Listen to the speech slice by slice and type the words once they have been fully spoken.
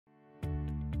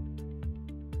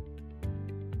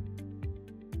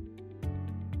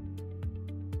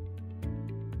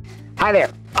Hi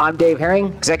there, I'm Dave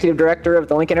Haring, Executive Director of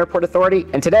the Lincoln Airport Authority,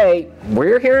 and today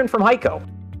we're hearing from Hico.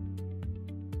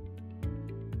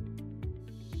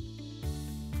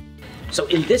 So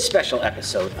in this special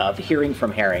episode of Hearing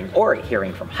from Haring, or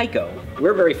Hearing from Hico,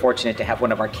 we're very fortunate to have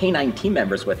one of our K9 team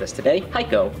members with us today,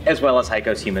 Hico, as well as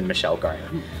Hico's human, Michelle Garner.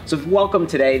 So welcome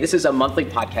today. This is a monthly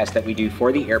podcast that we do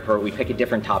for the airport. We pick a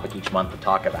different topic each month to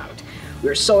talk about.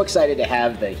 We're so excited to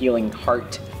have the Healing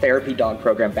Heart Therapy Dog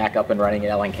Program back up and running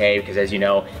at LNK because, as you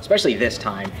know, especially this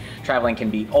time, traveling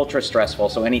can be ultra stressful,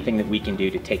 so anything that we can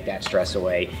do to take that stress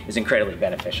away is incredibly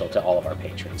beneficial to all of our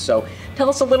patrons. So tell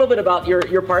us a little bit about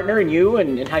your partner and you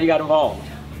and how you got involved.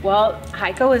 Well,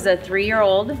 Hico is a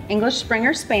 3-year-old English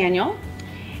Springer Spaniel,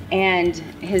 and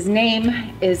his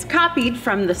name is copied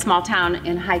from the small town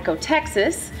in Hico,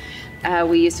 Texas.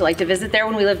 We used to like to visit there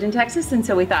when we lived in Texas, and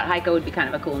so we thought Hico would be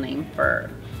kind of a cool name for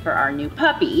our new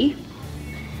puppy.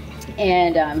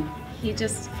 And he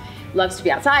just loves to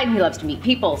be outside and he loves to meet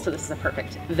people, so this is a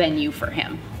perfect venue for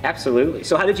him. Absolutely.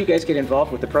 So how did you guys get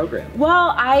involved with the program?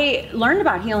 Well, I learned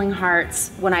about Healing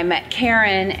Hearts when I met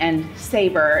Karen and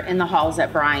Saber in the halls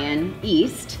at Bryan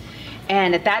East.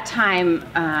 And at that time,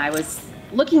 I was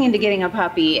looking into getting a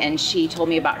puppy, and she told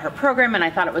me about her program, and I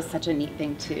thought it was such a neat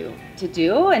thing to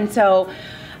do. And so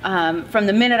from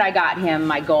the minute I got him,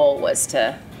 my goal was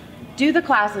to do the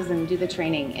classes and do the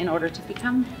training in order to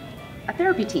become a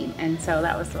therapy team. And so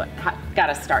that was what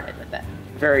got us started with it.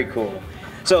 Very cool.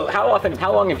 So how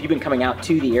long have you been coming out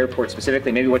to the airport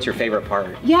specifically? Maybe what's your favorite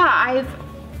part? Yeah,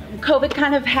 COVID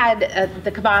kind of had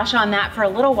the kibosh on that for a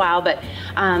little while, but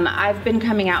I've been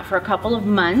coming out for a couple of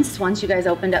months once you guys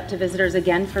opened up to visitors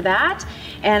again for that.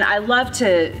 And I love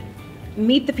to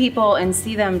meet the people and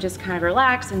see them just kind of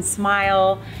relax and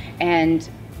smile, and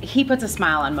he puts a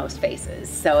smile on most faces.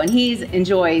 So, and he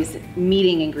enjoys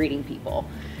meeting and greeting people.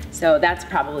 So that's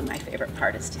probably my favorite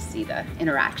part, is to see the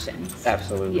interactions.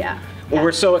 Absolutely. Yeah. Well,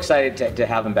 we're so excited to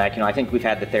have him back. You know, I think we've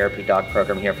had the therapy dog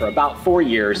program here for about 4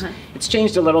 years. It's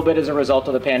changed a little bit as a result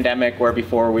of the pandemic, where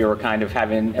before we were kind of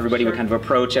having, everybody would kind of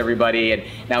approach everybody, and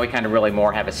now we kind of really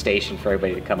more have a station for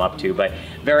everybody to come up to. But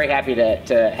very happy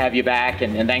to have you back,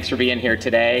 and thanks for being here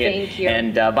today. Thank you.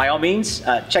 And by all means,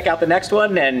 check out the next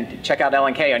one and check out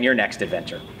LNK on your next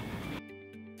adventure.